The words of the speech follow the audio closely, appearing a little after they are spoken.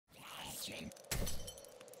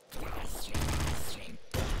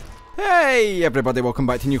Hey everybody, welcome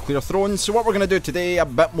back to Nuclear Thrones. So what we're going to do today, a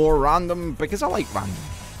bit more random, because I like random.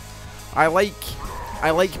 I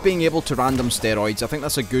like being able to random steroids. I think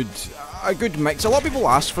that's a good mix. A lot of people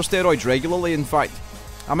ask for steroids regularly, in fact.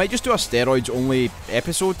 I might just do a steroids only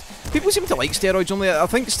episode. People seem to like steroids only. I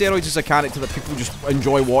think steroids is a character that people just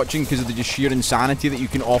enjoy watching because of the just sheer insanity that you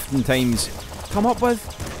can oftentimes come up with.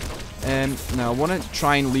 Now I want to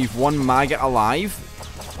try and leave one maggot alive.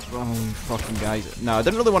 Oh, fucking guys. No, I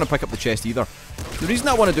didn't really want to pick up the chest either. The reason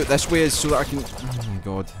I want to do it this way is so that I can... Oh my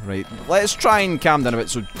god. Right. Let's try and calm down a bit.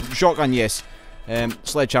 So, shotgun, yes.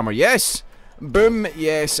 Sledgehammer, yes. Boom,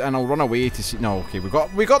 yes. And I'll run away to see... No, okay.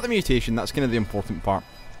 We got the mutation. That's kind of the important part.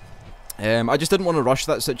 I just didn't want to rush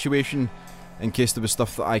that situation in case there was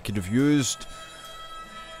stuff that I could have used.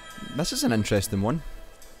 This is an interesting one.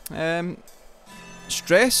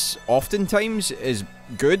 Stress, oftentimes, is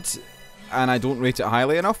good... and I don't rate it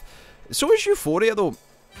highly enough. So is Euphoria though.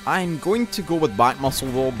 I'm going to go with back muscle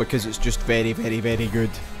though because it's just very, very, very good.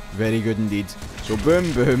 Very good indeed. So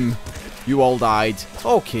boom, boom. You all died.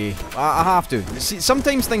 Okay, I have to. See,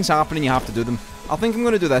 sometimes things happen and you have to do them. I think I'm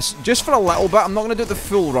going to do this just for a little bit. I'm not going to do the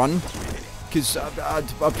full run because I'd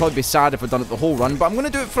probably be sad if I'd done it the whole run. But I'm going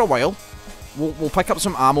to do it for a while. We'll pick up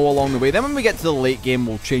some ammo along the way. Then when we get to the late game,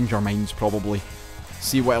 we'll change our minds probably.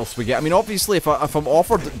 See what else we get. I mean, obviously, if I'm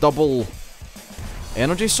offered double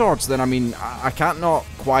energy swords, then I mean, I can't not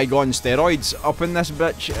Qui-Gon steroids up in this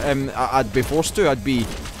bitch. I'd be forced to.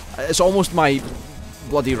 It's almost my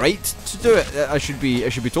bloody right to do it. I should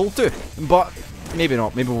be told to. But maybe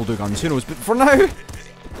not. Maybe we'll do guns. Who knows? But for now,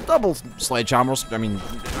 double sledgehammers. I mean,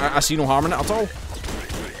 I see no harm in it at all.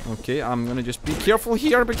 Okay, I'm gonna just be careful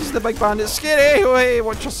here because the big bandit's scary. Hey,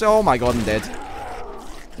 watch yourself. Oh my god, I'm dead.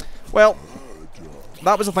 Well,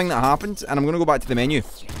 that was the thing that happened, and I'm gonna go back to the menu.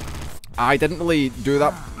 I didn't really do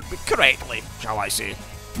that correctly, shall I say.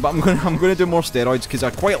 But I'm gonna do more steroids because I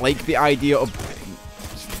quite like the idea of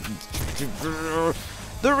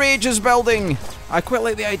the rage is building. I quite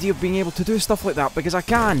like the idea of being able to do stuff like that because I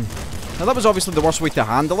can. Now that was obviously the worst way to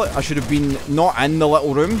handle it. I should have been not in the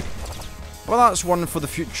little room. Well, that's one for the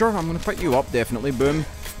future. I'm gonna pick you up definitely. Boom.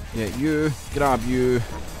 Yeah, you grab you.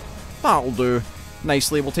 That'll do.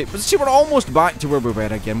 Nicely, we'll take. But see, we're almost back to where we were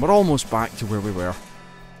again. We're almost back to where we were.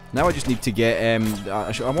 Now I just need to get,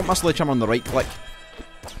 I want my sledgehammer on the right click.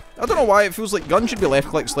 I don't know why, it feels like gun should be left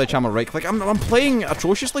click, sledgehammer right click. I'm playing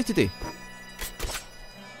atrociously today.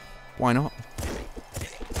 Why not?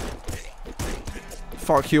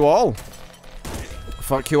 Fuck you all.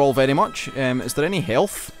 Fuck you all very much. Is there any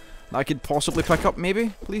health that I could possibly pick up,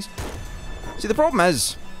 maybe, please? See, the problem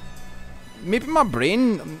is, maybe my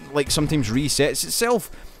brain, like, sometimes resets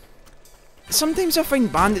itself. Sometimes I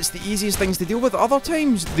find bandits the easiest things to deal with. Other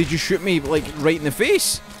times, they just shoot me, like, right in the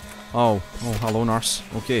face. Oh, hello, nurse.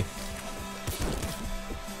 Okay.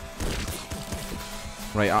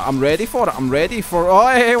 Right, I'm ready for it. I'm ready for... Oh,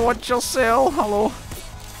 hey, watch yourself. Hello.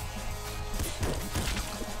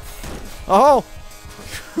 Oh!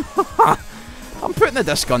 I'm putting the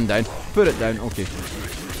disc gun down. Put it down. Okay.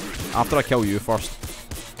 After I kill you first.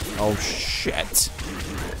 Oh, shit.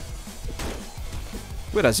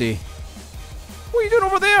 Where is he? What are you doing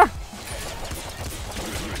over there?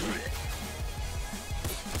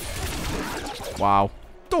 Wow.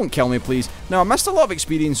 Don't kill me, please. Now, I missed a lot of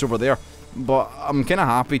experience over there, but I'm kind of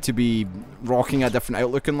happy to be rocking a different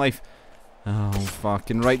outlook in life. Oh,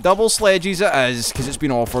 fucking right. Double sledges it is, because it's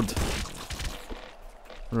been offered.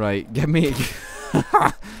 Right, give me...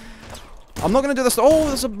 I'm not going to do this... Oh,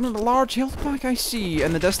 there's a large health pack I see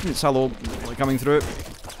in the distance. Hello, coming through.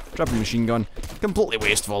 Triple machine gun. Completely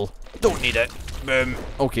wasteful. Don't need it. Boom.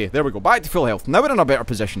 Okay, there we go. Back to full health. Now we're in a better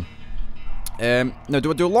position. Now, do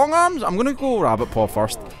I do long arms? I'm going to go rabbit paw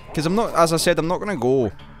first. Because I'm not, as I said, I'm not going to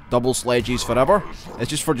go double sledges forever. It's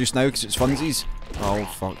just for just now because it's funsies. Oh,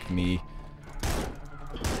 fuck me.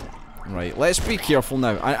 Right, let's be careful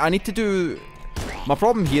now. I need to do... My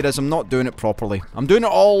problem here is I'm not doing it properly. I'm doing it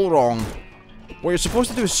all wrong. What you're supposed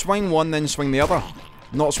to do is swing one, then swing the other.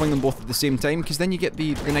 Not swing them both at the same time, because then you get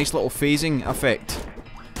the nice little phasing effect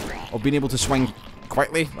of being able to swing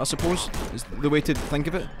quickly, I suppose, is the way to think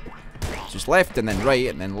of it. It's just left and then right,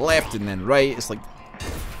 and then left and then right. It's like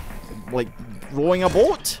rowing a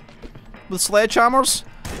boat with sledgehammers.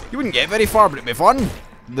 You wouldn't get very far, but it'd be fun.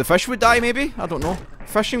 The fish would die, maybe? I don't know.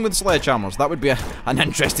 Fishing with sledgehammers, that would be an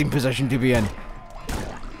interesting position to be in.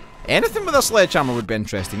 Anything with a sledgehammer would be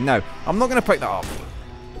interesting. Now, I'm not going to pick that up.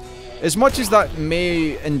 As much as that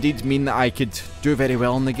may indeed mean that I could do very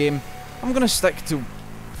well in the game, I'm going to stick to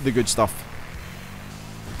the good stuff.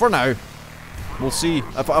 For now. We'll see.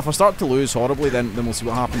 If I start to lose horribly, then we'll see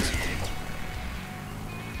what happens.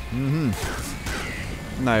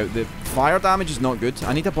 Now, the fire damage is not good.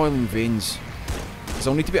 I need a boiling veins. Because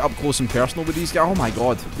I'll need to be up close and personal with these guys. Oh my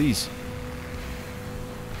god, please.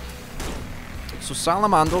 So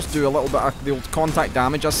salamanders do a little bit of the old contact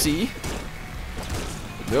damage, I see.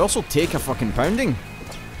 They also take a fucking pounding.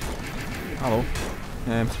 Hello.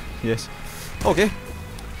 Yes. Okay.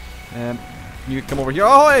 You come over here.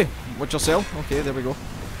 Oh, hey! Watch yourself. Okay, there we go.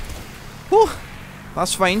 Whew.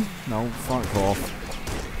 That's fine. No, fuck off.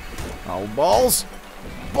 Oh, balls!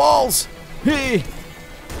 Balls! Hey!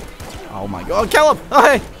 Oh my god, kill him! Oh,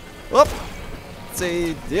 hey! Up!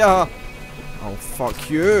 Say, yeah. Oh, fuck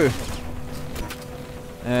you.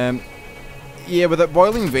 Yeah, with the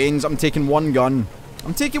boiling veins, I'm taking one gun.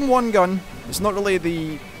 I'm taking one gun. It's not really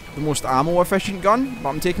the most ammo efficient gun, but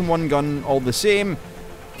I'm taking one gun all the same.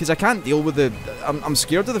 Because I can't deal with the... I'm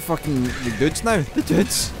scared of the fucking... the dudes now. The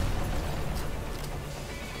dudes.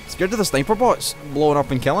 Scared of the sniper bots blowing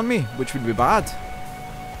up and killing me, which would be bad.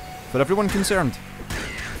 For everyone concerned.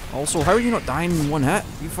 Also, how are you not dying in one hit?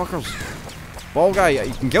 You fuckers. Ball guy,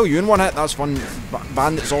 you can kill you in one hit, that's fun.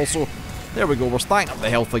 Bandits also. There we go, we're stacking up the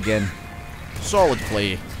health again. Solid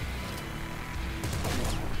play.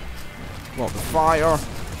 Lot of fire.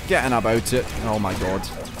 Getting about it. Oh my god.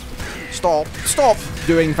 Stop. Stop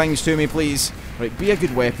doing things to me, please. Right, be a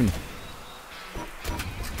good weapon.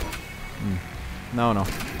 No, no.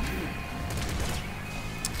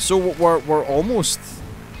 So we're almost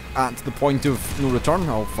at the point of no return.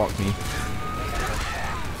 Oh, fuck me.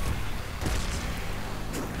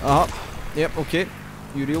 Yep, okay.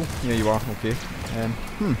 You real? Yeah, you are. Okay.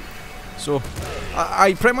 So,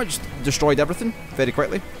 I pretty much destroyed everything very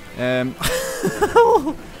quickly.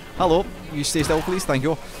 Hello. You stay still, please. Thank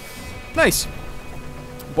you. Nice.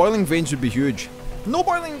 Boiling veins would be huge. No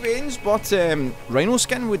boiling veins, but rhino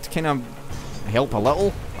skin would kind of help a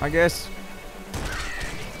little, I guess.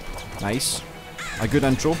 Nice. A good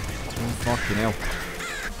intro. Oh, fucking hell.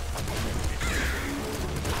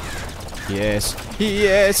 Yes.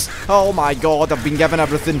 Yes. Oh my god, I've been given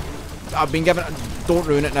everything. I've been given... Don't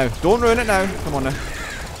ruin it now. Don't ruin it now. Come on now.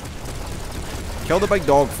 Kill the big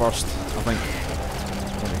dog first, I think.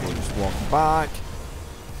 There we go, just walk back.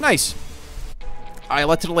 Nice. I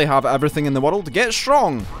literally have everything in the world. Get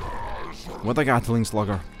strong. With a Gatling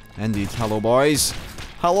slugger. Indeed. Hello, boys.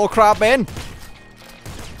 Hello, crabmen.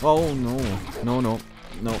 Oh, no. No, no.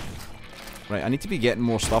 No. Right, I need to be getting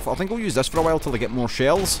more stuff. I think I'll use this for a while till I get more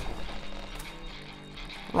shells.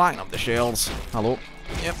 Racking up the shells. Hello.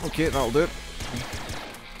 Yep, okay, that'll do.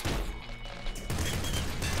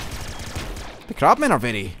 The crabmen are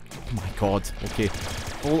very... Oh my god, okay.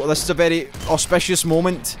 Oh, this is a very auspicious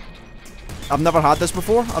moment. I've never had this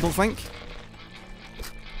before, I don't think.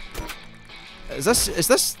 Is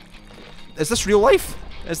this real life?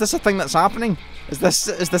 Is this a thing that's happening? Is this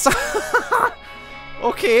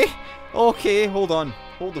Okay. Okay, hold on.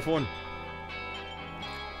 Hold the phone.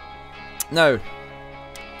 No.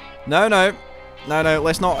 No, no. No, no,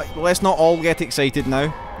 let's not all get excited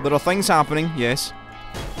now. There are things happening, yes.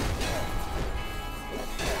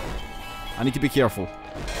 I need to be careful.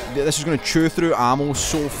 This is going to chew through ammo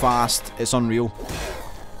so fast, it's unreal.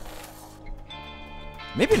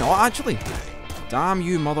 Maybe not, actually. Damn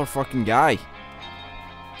you, motherfucking guy.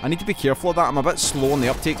 I need to be careful of that. I'm a bit slow on the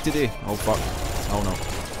uptake today. Oh, fuck. Oh, no.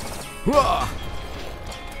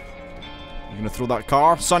 You're going to throw that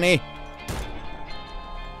car, Sonny?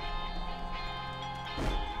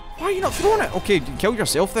 Why are you not throwing it? Okay, kill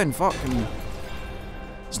yourself then. Fuck.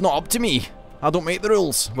 It's not up to me. I don't make the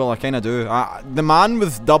rules. Well, I kind of do. The man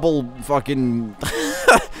with double fucking...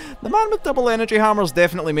 the man with double energy hammers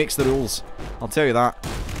definitely makes the rules. I'll tell you that.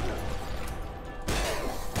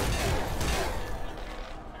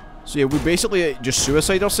 So yeah, we basically just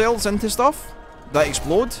suicide ourselves into stuff that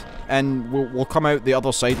explode, and we'll come out the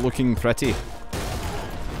other side looking pretty.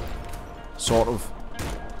 Sort of.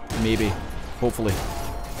 Maybe. Hopefully.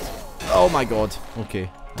 Oh my god.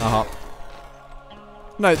 Okay.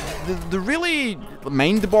 Now, the really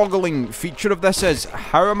mind-boggling feature of this is,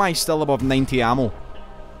 how am I still above 90 ammo?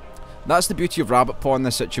 That's the beauty of Rabbit Paw in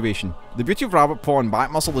this situation. The beauty of Rabbit Paw and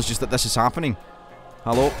Back Muscle is just that this is happening.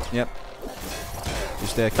 Hello? Yep.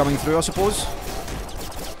 Just coming through, I suppose.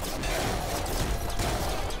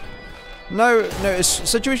 Now, it's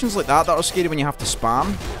situations like that are scary when you have to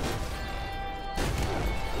spam.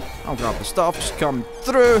 I'll grab the stuff, just come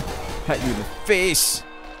through, hit you in the face.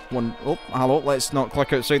 Oh, hello, let's not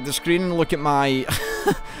click outside the screen. Look at my...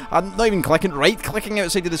 I'm not even clicking, right-clicking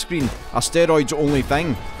outside of the screen. A steroids only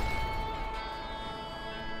thing.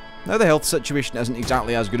 Now the health situation isn't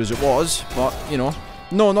exactly as good as it was, but, you know.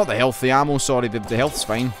 No, not the health, the ammo, sorry, the health's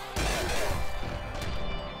fine.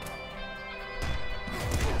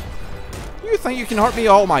 You think you can hurt me?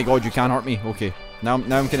 Oh my god, you can hurt me. Okay, now I'm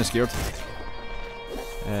kind of scared.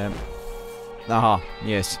 Aha,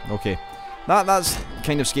 yes, okay. That's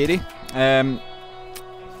kind of scary. I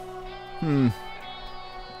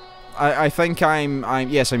think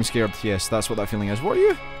yes, I'm scared. Yes, that's what that feeling is. What are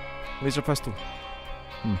you? Laser pistol.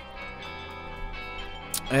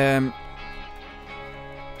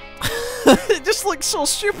 It just looks so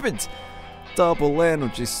stupid. Double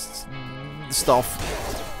energy stuff.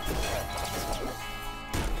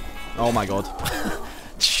 Oh my god.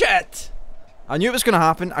 Shit! I knew it was going to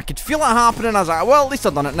happen. I could feel it happening. I was like, well, at least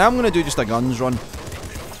I've done it. Now I'm going to do just a guns run.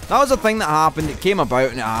 That was a thing that happened. It came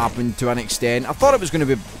about and it happened to an extent. I thought it was going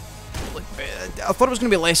to be... I thought it was going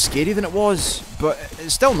to be less scary than it was. But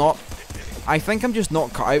it's still not. I think I'm just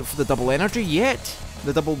not cut out for the double energy yet.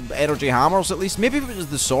 The double energy hammers, at least. Maybe if it was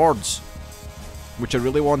the swords, which I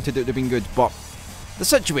really wanted, it would have been good. But the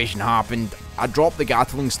situation happened. I dropped the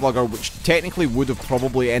Gatling Slugger, which technically would have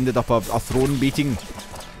probably ended up a throne beating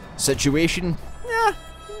situation. Yeah,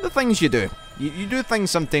 the things you do. You do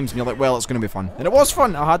things sometimes and you're like, well, it's going to be fun. And it was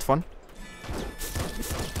fun. I had fun.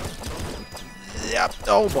 Yep.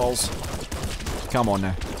 Oh, balls. Come on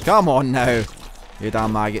now. Come on now. You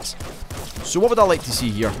damn maggots. So what would I like to see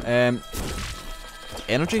here?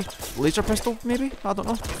 Energy? Laser pistol, maybe? I don't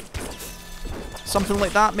know. Something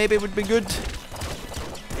like that maybe would be good.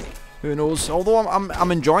 Who knows? Although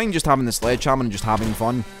I'm enjoying just having the sledgehammer and just having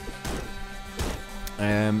fun.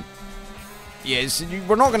 Yes,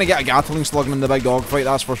 we're not going to get a Gatling slugging in the big dog fight,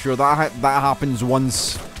 that's for sure. That happens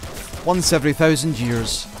once every 1,000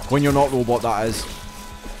 years. When you're not robot, that is.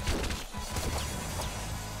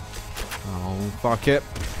 Oh, fuck it.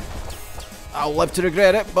 I'll live to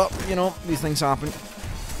regret it, but, you know, these things happen.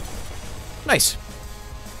 Nice.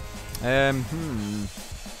 Yeah,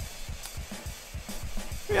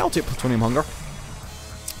 I'll take Plutonium Hunger.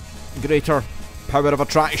 Greater power of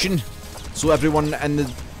attraction. So everyone in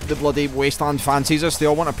the bloody wasteland fancies us. They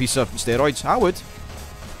all want a piece of steroids. I would.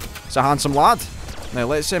 It's a handsome lad. Now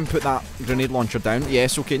let's put that grenade launcher down.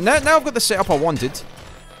 Yes, okay. Now I've got the setup I wanted.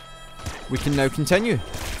 We can now continue.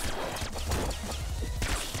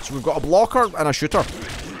 So we've got a blocker and a shooter.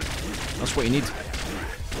 That's what you need.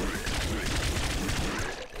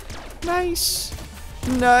 Nice.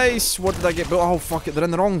 Nice. What did I get? Oh, fuck it. They're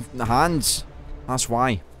in the wrong hands. That's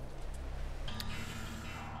why.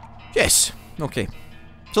 Yes. Okay.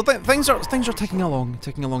 So things are ticking along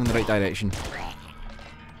in the right direction.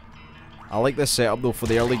 I like this setup though for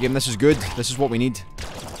the early game. This is good. This is what we need.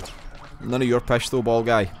 None of your pish though, ball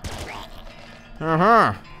guy.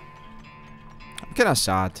 I'm kind of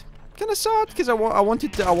sad. Because I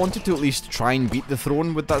wanted to at least try and beat the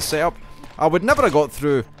throne with that setup. I would never have got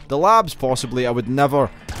through the labs, possibly. I would never,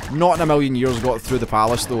 not in a million years, got through the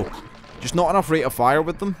palace though. Just not enough rate of fire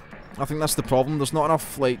with them. I think that's the problem. There's not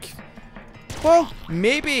enough, like... Well,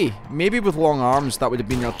 maybe with long arms that would have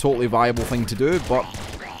been a totally viable thing to do, but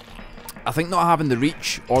I think not having the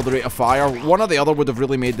reach or the rate of fire, one or the other would have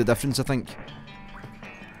really made the difference, I think.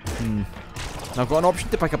 Now I've got an option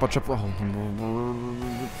to pick up a triple...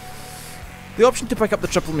 The option to pick up the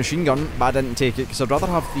triple machine gun, but I didn't take it because I'd rather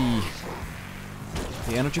have the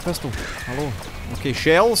energy pistol. Hello. Okay,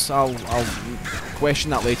 shells. I'll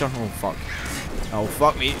question that later. Oh fuck. Oh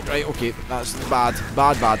fuck me. Right. Okay, that's bad.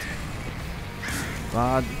 Bad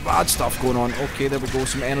stuff going on. Okay, there we go.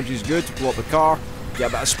 Some energy's good. Blow up the car. Get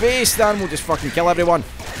a bit of space. Then we'll just fucking kill everyone.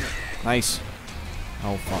 Nice.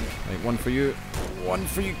 Oh fuck. Right, one for you. One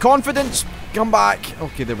for you. Confidence. Come back.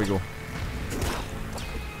 Okay, there we go.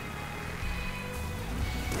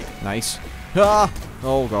 Nice. Ah!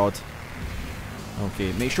 Oh god.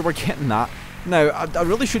 Okay, make sure we're getting that. Now, I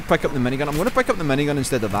really should pick up the minigun. I'm going to pick up the minigun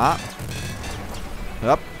instead of that.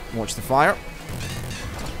 Yep. Watch the fire.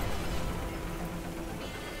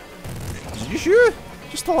 Is it just you?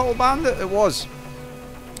 Just a little bandit? It was.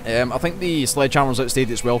 I think the sledgehammer's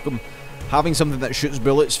outstayed its welcome. Having something that shoots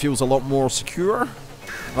bullets feels a lot more secure.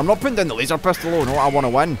 I'm not putting down the laser pistol, oh no, I want to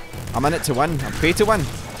win. I'm in it to win. I pay to win.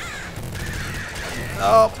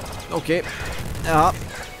 Oh, okay.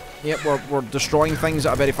 Yep, we're destroying things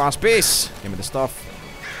at a very fast pace. Give me the stuff.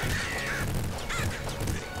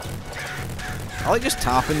 I like just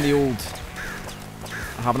tapping the old...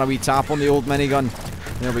 Having a wee tap on the old minigun.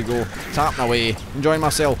 There we go. Tapping away. Enjoying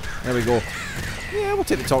myself. There we go. Yeah, we'll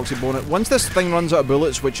take the toxic bonnet. Once this thing runs out of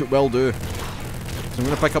bullets, which it will do. So I'm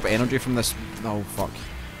going to pick up energy from this... Oh, fuck.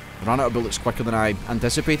 I ran out of bullets quicker than I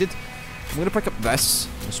anticipated. I'm going to pick up this.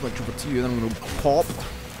 I'll switch over to you, then I'm going to pop.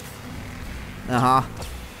 Uh-huh.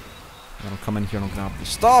 Then I'll come in here and I'll grab the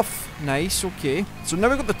stuff. Nice, okay. So now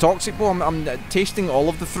we've got the toxic bow. I'm tasting all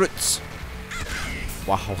of the fruits.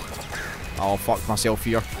 Wow. I'll fuck myself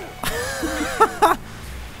here.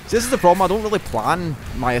 See, this is the problem. I don't really plan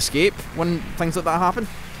my escape when things like that happen.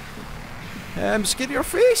 Scarier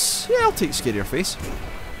face? Yeah, I'll take scarier face.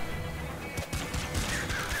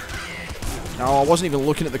 No, I wasn't even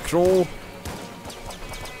looking at the crow.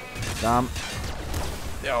 Damn.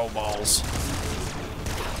 Oh, balls.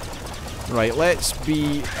 Right, let's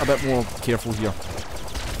be a bit more careful here.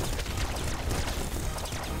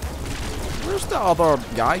 Where's the other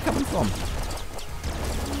guy coming from?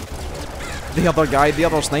 The other guy, the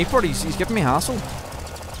other sniper, he's giving me hassle. Did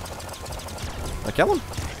I kill him?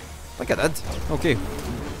 I think I did. Okay.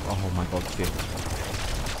 Oh my god, okay.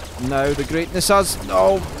 Now the greatness has...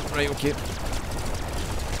 Oh, right, okay.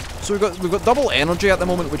 So we've got double energy at the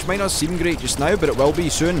moment, which might not seem great just now, but it will be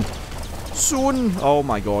soon. Soon! Oh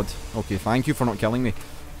my god. Okay, thank you for not killing me.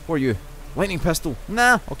 Who are you? Lightning pistol.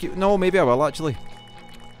 Nah, okay. No, maybe I will actually.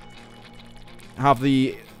 Have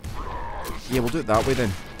the... Yeah, we'll do it that way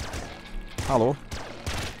then. Hello.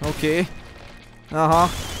 Okay. Uh-huh.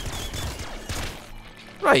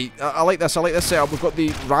 Right, I like this. I like this setup. We've got the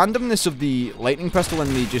randomness of the lightning pistol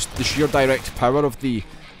and the sheer direct power of the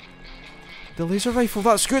laser rifle.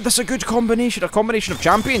 That's good. That's a good combination. A combination of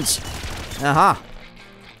champions. Uh-huh.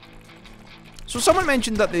 So someone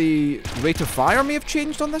mentioned that the rate of fire may have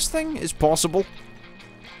changed on this thing. It's possible.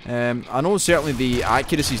 I know certainly the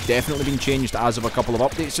accuracy's definitely been changed as of a couple of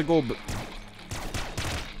updates ago, but...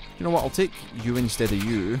 You know what, I'll take you instead of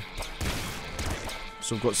you.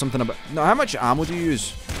 So I've got something about... Now, how much ammo do you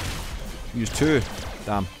use? Use 2.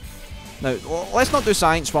 Damn. Now, let's not do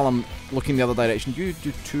science while I'm looking the other direction. Do you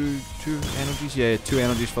do two energies? Yeah, 2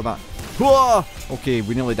 energies for that. Whoa! Okay,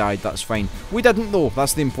 we nearly died, that's fine. We didn't though,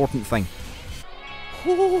 that's the important thing.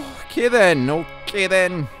 Okay then, okay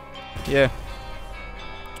then. Yeah.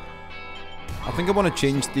 I think I want to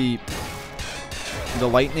change the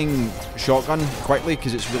lightning shotgun quickly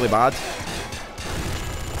because it's really bad.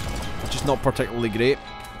 It's just not particularly great.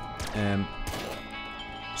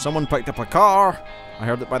 Someone picked up a car. I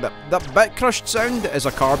heard it by that bit crushed sound. It is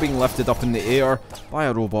a car being lifted up in the air by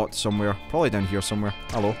a robot somewhere. Probably down here somewhere.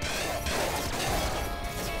 Hello.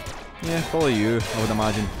 Yeah, probably you, I would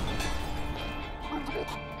imagine.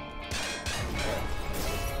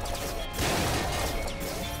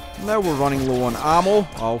 Now we're running low on ammo.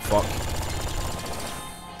 Oh, fuck.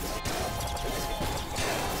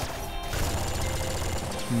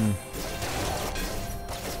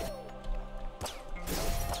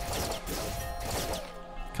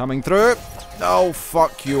 Coming through. Oh,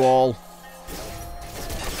 fuck you all.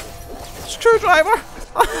 Screwdriver!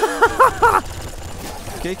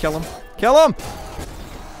 Okay, kill him. Kill him!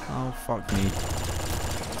 Oh, fuck me.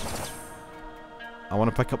 I want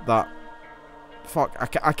to pick up that... Fuck,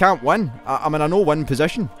 I can't win. I'm in a no-win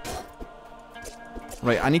position.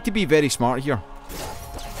 Right, I need to be very smart here.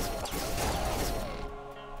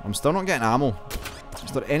 I'm still not getting ammo.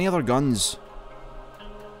 Is there any other guns?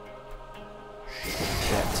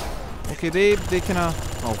 Shit. Okay, they kinda...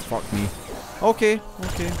 Oh, fuck me. Okay.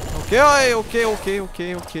 Okay.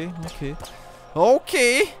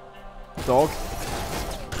 Dog.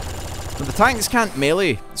 But the tanks can't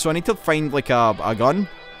melee, so I need to find, like, a gun.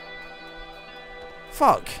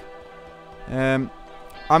 Fuck. I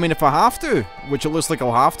mean, if I have to, which it looks like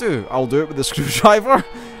I'll have to, I'll do it with the screwdriver.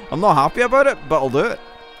 I'm not happy about it, but I'll do it.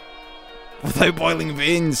 Without boiling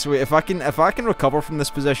veins. Wait, if I can recover from this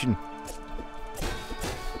position.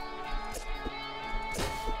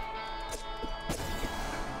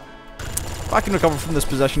 If I can recover from this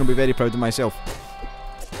position, I'll be very proud of myself.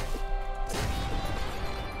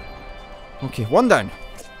 Okay, 1 down.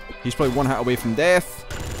 He's probably 1 hit away from death.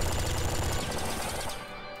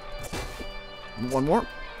 1 more.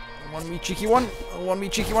 1 wee cheeky one. 1 wee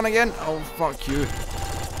cheeky one again. Oh, fuck you. You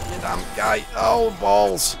damn guy. Oh,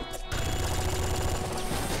 balls.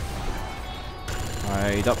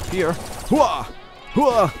 Right up here. Hooah!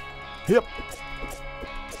 Hooah! Yep.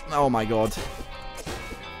 Oh my god.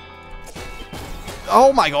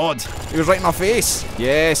 Oh my god! He was right in my face.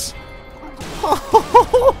 Yes.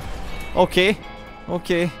 Okay.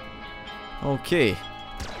 Okay. Okay.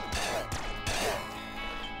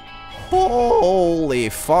 Holy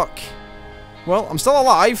fuck. Well, I'm still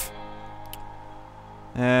alive.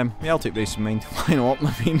 Yeah, I'll take race in mind. Why not?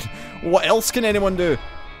 I mean, what else can anyone do?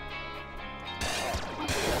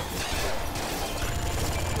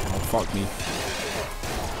 Oh, fuck me.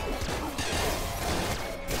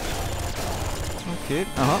 Okay,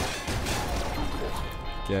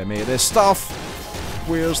 Get me this stuff.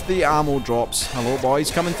 Where's the ammo drops? Hello,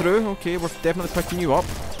 boys, coming through. Okay, we're definitely picking you up.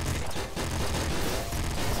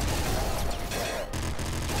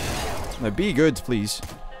 Now, be good, please.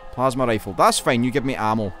 Plasma rifle. That's fine, you give me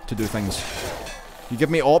ammo to do things. You give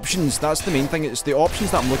me options, that's the main thing. It's the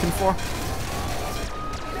options that I'm looking for.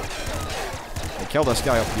 Right, kill this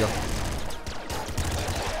guy up here.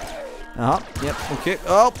 Yep, okay.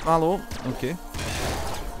 Oh, hello. Okay.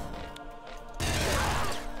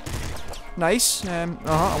 Nice. I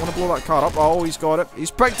want to blow that car up. Oh, he's got it. He's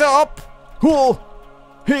picked it up! Whoa!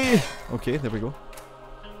 Hey! Okay, there we go.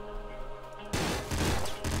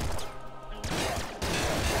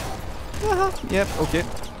 Yep, okay.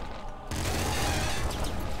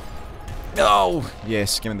 Oh!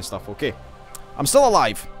 Yes, give me the stuff. Okay. I'm still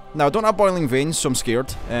alive. Now, I don't have boiling veins, so I'm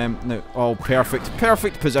scared. No. Oh, perfect.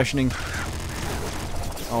 Perfect positioning.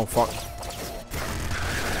 Oh, fuck.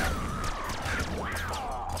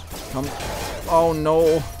 Come. Oh,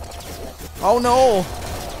 no. Oh, no!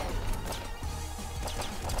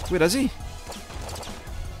 Where is he?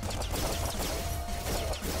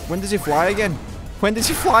 When does he fly again? When does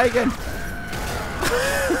he fly again?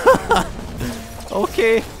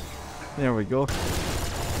 Okay. There we go.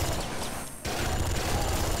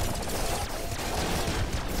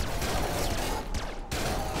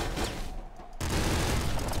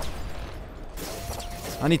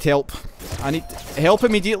 I need help. I need help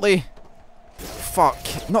immediately. Fuck.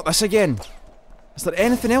 Not this again. Is there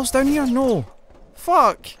anything else down here? No.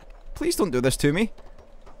 Fuck. Please don't do this to me.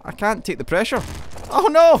 I can't take the pressure. Oh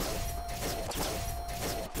no!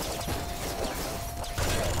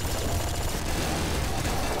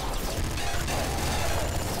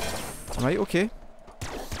 Right, okay.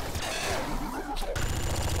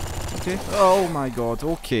 Okay. Oh my god.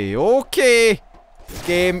 Okay, okay!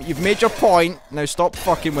 Game, you've made your point. Now stop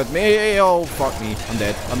fucking with me. Oh, fuck me. I'm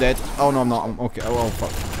dead. I'm dead. Oh no, I'm not. I'm okay. Oh,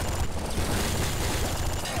 fuck.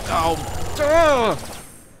 Oh.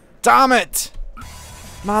 Damn it!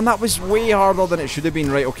 Man, that was way harder than it should have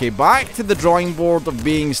been. Right, okay. Back to the drawing board of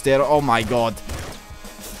being sterile. Oh my god.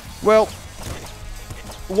 Well,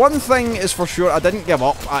 one thing is for sure, I didn't give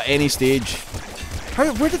up at any stage.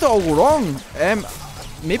 Where did it all go wrong?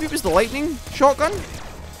 Maybe it was the lightning shotgun?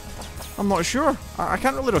 I'm not sure. I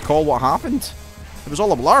can't really recall what happened. It was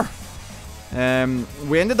all a blur.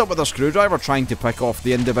 We ended up with a screwdriver trying to pick off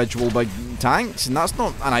the individual big tanks, and that's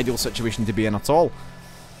not an ideal situation to be in at all.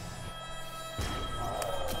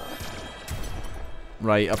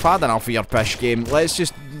 Right, I've had enough of your pish game. Let's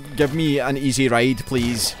just give me an easy ride,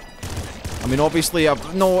 please. I mean, obviously,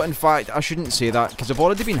 no, in fact, I shouldn't say that, because I've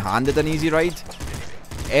already been handed an easy ride.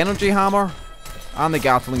 Energy hammer and the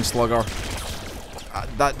Gatling slugger.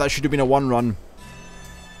 That should have been a one run.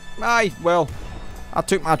 Aye, well, I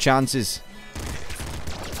took my chances.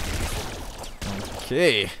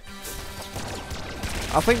 Okay.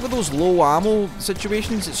 I think with those low ammo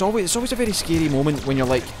situations, it's always a very scary moment when you're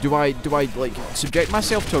like, do I like subject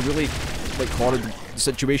myself to a really like horrid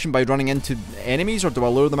situation by running into enemies, or do I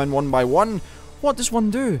lure them in one by one? What does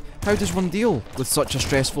one do? How does one deal with such a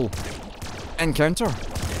stressful encounter?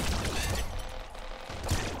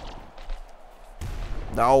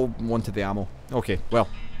 I'll want to the ammo. Okay, well,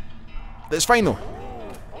 it's fine though.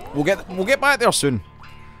 We'll get back there soon.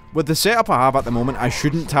 With the setup I have at the moment, I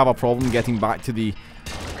shouldn't have a problem getting back to the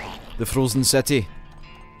frozen city.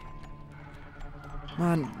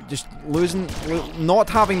 Man, just not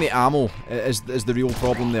having the ammo is the real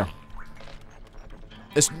problem there.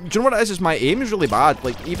 Do you know what it is? My aim is really bad.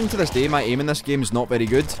 Like, even to this day, my aim in this game is not very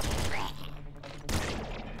good.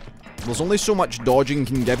 There's only so much dodging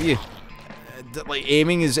can give you. Like,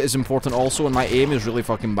 aiming is important also, and my aim is really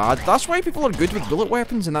fucking bad. That's why people are good with bullet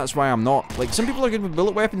weapons, and that's why I'm not. Like, some people are good with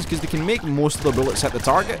bullet weapons because they can make most of their bullets hit the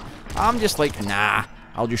target. I'm just like, nah,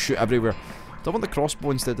 I'll just shoot everywhere. Do I want the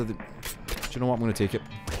crossbow instead of the... Do you know what? I'm going to take it.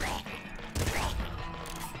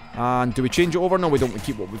 And do we change it over? No, we don't. We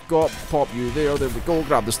keep what we've got. Pop you there. There we go.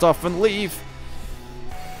 Grab the stuff and leave.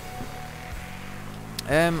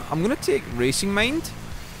 I'm going to take Racing Mind,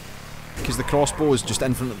 because the crossbow is just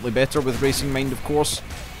infinitely better with Racing Mind, of course.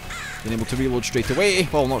 Being able to reload straight away.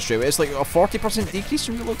 Well, not straight away. It's like a 40% decrease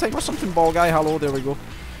in reload time or something. Ball guy, hello. There we go.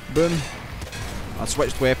 Boom. I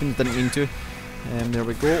switched weapons. Didn't mean to. There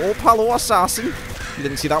we go. Oh, hello, assassin. You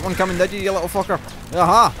didn't see that one coming, did you, you little fucker?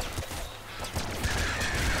 Aha!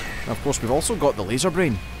 And of course, we've also got the laser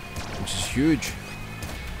brain, which is huge.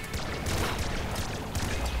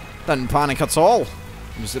 Didn't panic at all.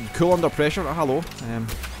 It was cool under pressure. Hello.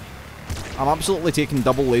 I'm absolutely taking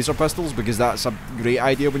double laser pistols because that's a great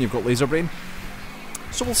idea when you've got laser brain.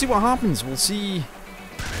 So we'll see what happens. We'll see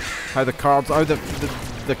how the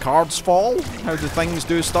the cards fall? How do things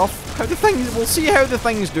do stuff? We'll see how the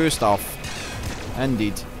things do stuff.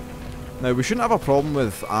 Indeed. Now, we shouldn't have a problem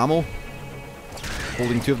with ammo.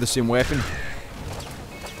 Holding two of the same weapon.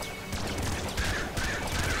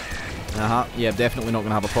 Yeah, definitely not going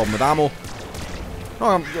to have a problem with ammo.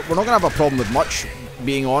 No, we're not going to have a problem with much,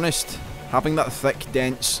 being honest. Having that thick,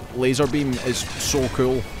 dense laser beam is so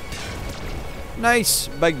cool. Nice,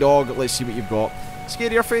 big dog, let's see what you've got.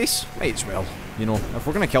 Scarier face? Might as well. You know, if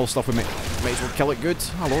we're going to kill stuff, we might as well kill it good.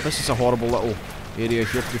 Hello, this is a horrible little area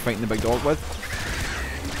here to be fighting the big dog with.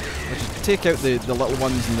 Let's just take out the little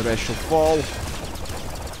ones and the rest shall fall.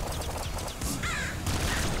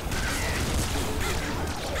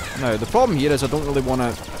 Now, the problem here is I don't really want to...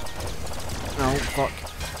 Oh, fuck.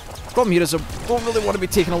 The problem here is I don't really want to be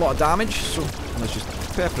taking a lot of damage, so let's just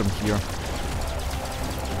pepper him here.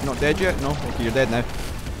 You're not dead yet? No? Okay, you're dead now.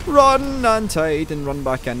 Run and hide and run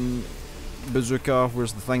back in. Bazooka,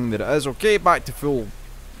 where's the thing that it is? Okay, back to full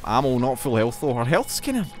ammo, not full health though. Our health's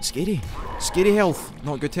kind of scary. Scary health,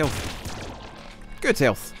 not good health. Good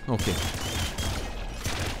health, okay.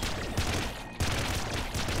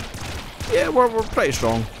 Yeah, we're pretty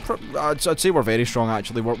strong. I'd say we're very strong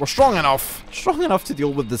actually. We're strong enough. Strong enough to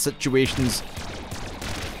deal with the situations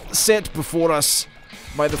set before us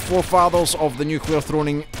by the forefathers of the nuclear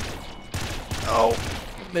throning. Oh,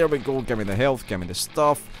 there we go. Give me the health, give me the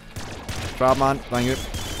stuff. Crabman, thank you.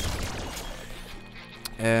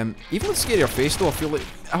 Even with scarier face though, I feel like...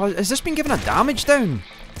 has this been given a damage down?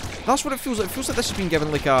 That's what it feels like. It feels like this has been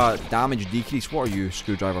given like a damage decrease. What are you,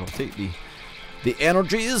 Screwdriver? I'll take the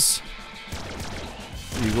energies.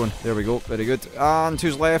 Where are you going? There we go. Very good. And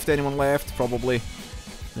who's left? Anyone left? Probably.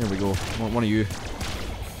 There we go. One of you.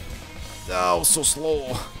 Oh, so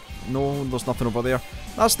slow. No, there's nothing over there.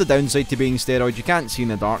 That's the downside to being steroid. You can't see in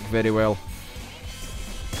the dark very well.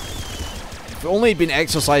 If only he'd been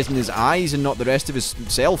exercising his eyes and not the rest of his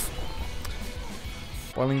self.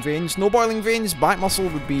 Boiling veins. No boiling veins. Back muscle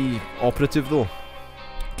would be operative though.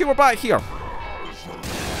 Okay, we're back here.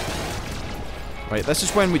 Right, this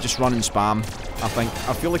is when we just run and spam, I think.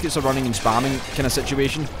 I feel like it's a running and spamming kind of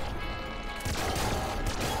situation.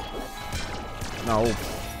 No.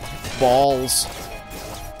 Balls.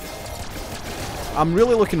 I'm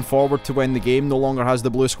really looking forward to when the game no longer has the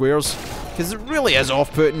blue squares, because it really is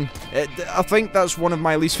off-putting. I think that's one of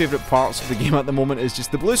my least favourite parts of the game at the moment, is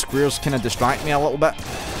just the blue squares kind of distract me a little bit.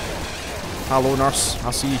 Hello, nurse.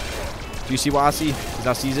 I see. Do you see what I see? Because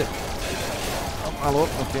I sees it. Oh, hello.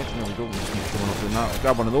 Okay, there we go. Just make sure we're not doing that.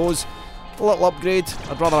 Grab one of those. A little upgrade.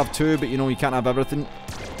 I'd rather have two, but you know, you can't have everything.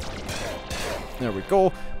 There we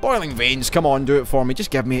go. Boiling veins. Come on, do it for me.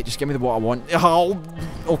 Just give me it. Just give me what I want. Oh,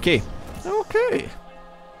 okay. Okay.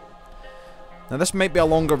 Now this might be a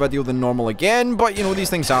longer video than normal again, but you know, these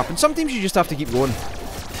things happen. Sometimes you just have to keep going.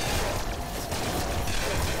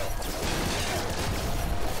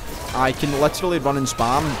 I can literally run and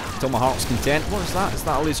spam until my heart's content. What is that? Is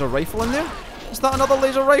that a laser rifle in there? Is that another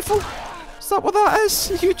laser rifle? Is that what that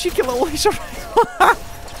is? You cheeky little laser rifle.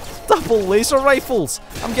 Double laser rifles.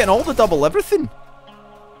 I'm getting all the double everything.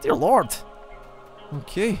 Dear Lord.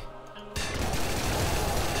 Okay.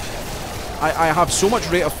 I have so much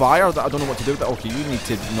rate of fire that I don't know what to do with it. Okay, you need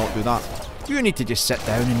to not do that. You need to just sit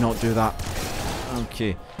down and not do that.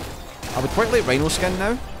 Okay. I would quite like rhino skin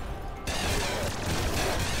now.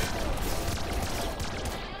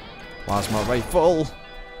 Plasma rifle.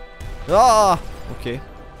 Ah! Okay.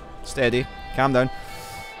 Steady. Calm down.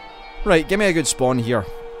 Right, give me a good spawn here,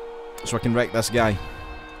 so I can wreck this guy.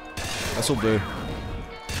 This'll do.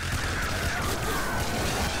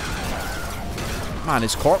 Man,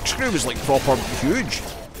 his corkscrew was like proper huge.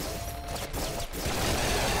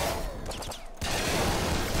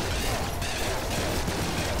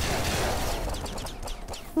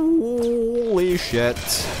 Holy shit.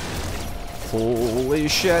 Holy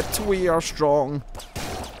shit, we are strong.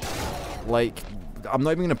 Like, I'm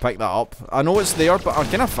not even going to pick that up. I know it's there, but I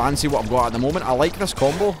kind of fancy what I've got at the moment. I like this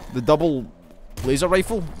combo. The double laser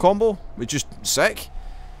rifle combo. It's just sick.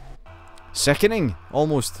 Sickening,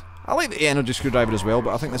 almost. I like the energy screwdriver as well,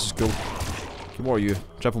 but I think this is cool. Okay, what are you?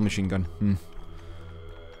 Triple machine gun.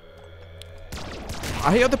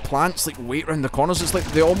 I hear the plants like wait around the corners. It's like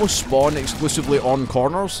they almost spawn exclusively on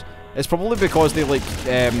corners. It's probably because they like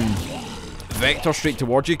vector straight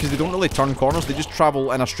towards you, because they don't really turn corners. They just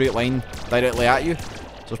travel in a straight line directly at you. So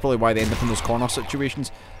that's probably why they end up in those corner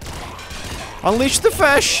situations. Unleash the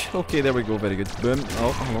fish! Okay, there we go. Very good. Boom.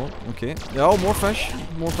 Oh, hello. Okay. Oh, more fish.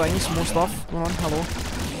 More things. More stuff. Going on. Hello.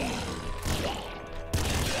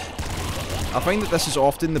 I find that this is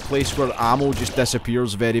often the place where ammo just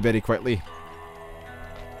disappears very, very quickly.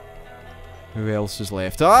 Who else is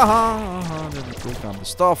left? Aha! There we go. Grab the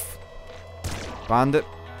stuff. Bandit.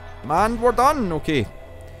 And we're done. Okay.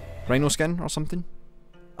 Rhino skin or something.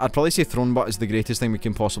 I'd probably say throne butt is the greatest thing we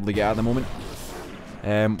can possibly get at the moment.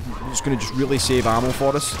 It's going to just really save ammo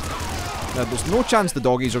for us. Now, there's no chance the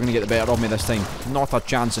doggies are going to get the better of me this time. Not a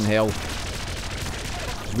chance in hell.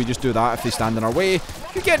 We just do that if they stand in our way.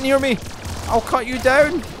 If you get near me, I'll cut you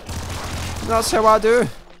down. That's how I do.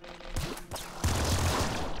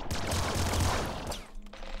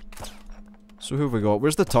 So who have we got?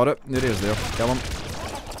 Where's the turret? There he is there. Kill him.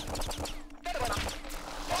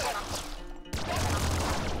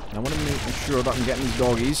 I want to make sure that I'm getting these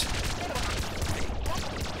doggies.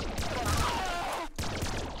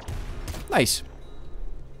 Nice.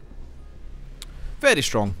 Very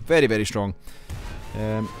strong. Very, very strong.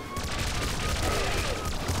 Yeah,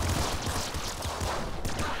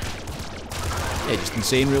 just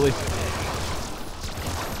insane, really.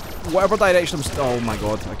 Whatever direction I'm... Oh my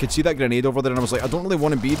god. I could see that grenade over there and I was like, I don't really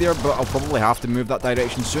want to be there, but I'll probably have to move that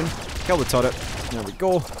direction soon. Kill the turret. There we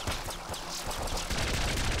go.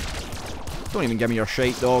 Don't even give me your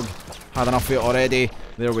shite, dog. Had enough of it already.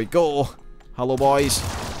 There we go. Hello, boys.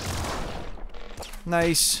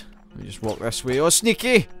 Nice. Let me just walk this way. Oh,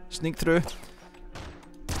 sneaky! Sneak through.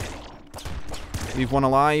 Leave one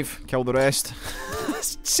alive. Kill the rest.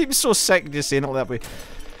 Seems so sick just saying it that way.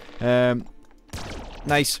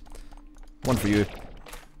 Nice. One for you.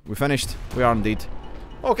 We finished. We are indeed.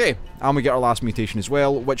 Okay. And we get our last mutation as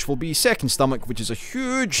well, which will be second stomach, which is a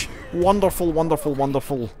huge, wonderful, wonderful,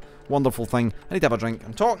 wonderful, wonderful thing. I need to have a drink.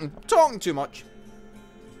 I'm talking too much.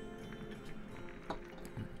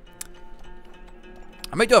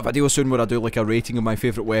 I might do a video soon where I do like a rating of my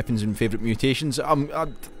favourite weapons and favourite mutations.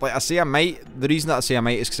 Like I say I might. The reason that I say I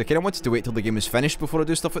might is because I kind of wanted to wait till the game is finished before I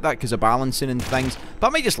do stuff like that because of balancing and things. But I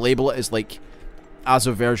might just label it as like, as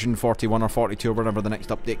of version 41 or 42 or whenever the next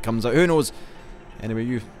update comes out. Who knows? Anyway,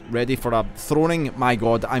 you ready for a throning? My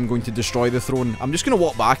god, I'm going to destroy the throne. I'm just going to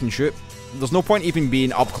walk back and shoot. There's no point even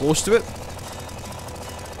being up close to it.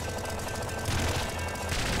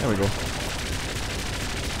 There we go.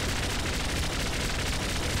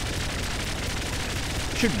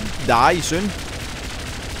 Should die soon.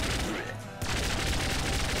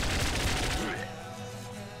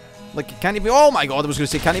 Like, it can't even... Oh my god, I was going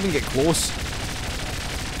to say, can't even get close.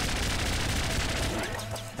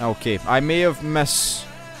 Okay, I may have I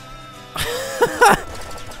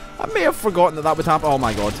may have forgotten that that would happen. Oh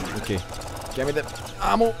my god. Okay. Give me the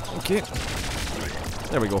ammo. Okay.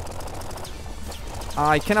 There we go.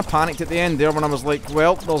 I kind of panicked at the end there when I was like,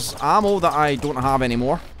 well, there's ammo that I don't have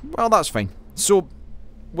anymore. Well, that's fine. So...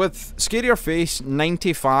 with Scarier Face,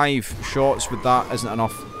 95 shots with that isn't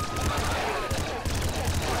enough.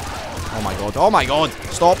 Oh my god. Oh my god!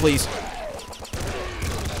 Stop, please.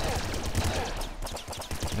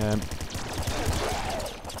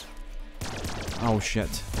 Oh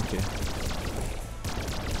shit. Okay.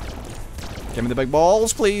 Give me the big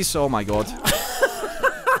balls, please. Oh my god.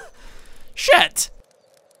 Shit!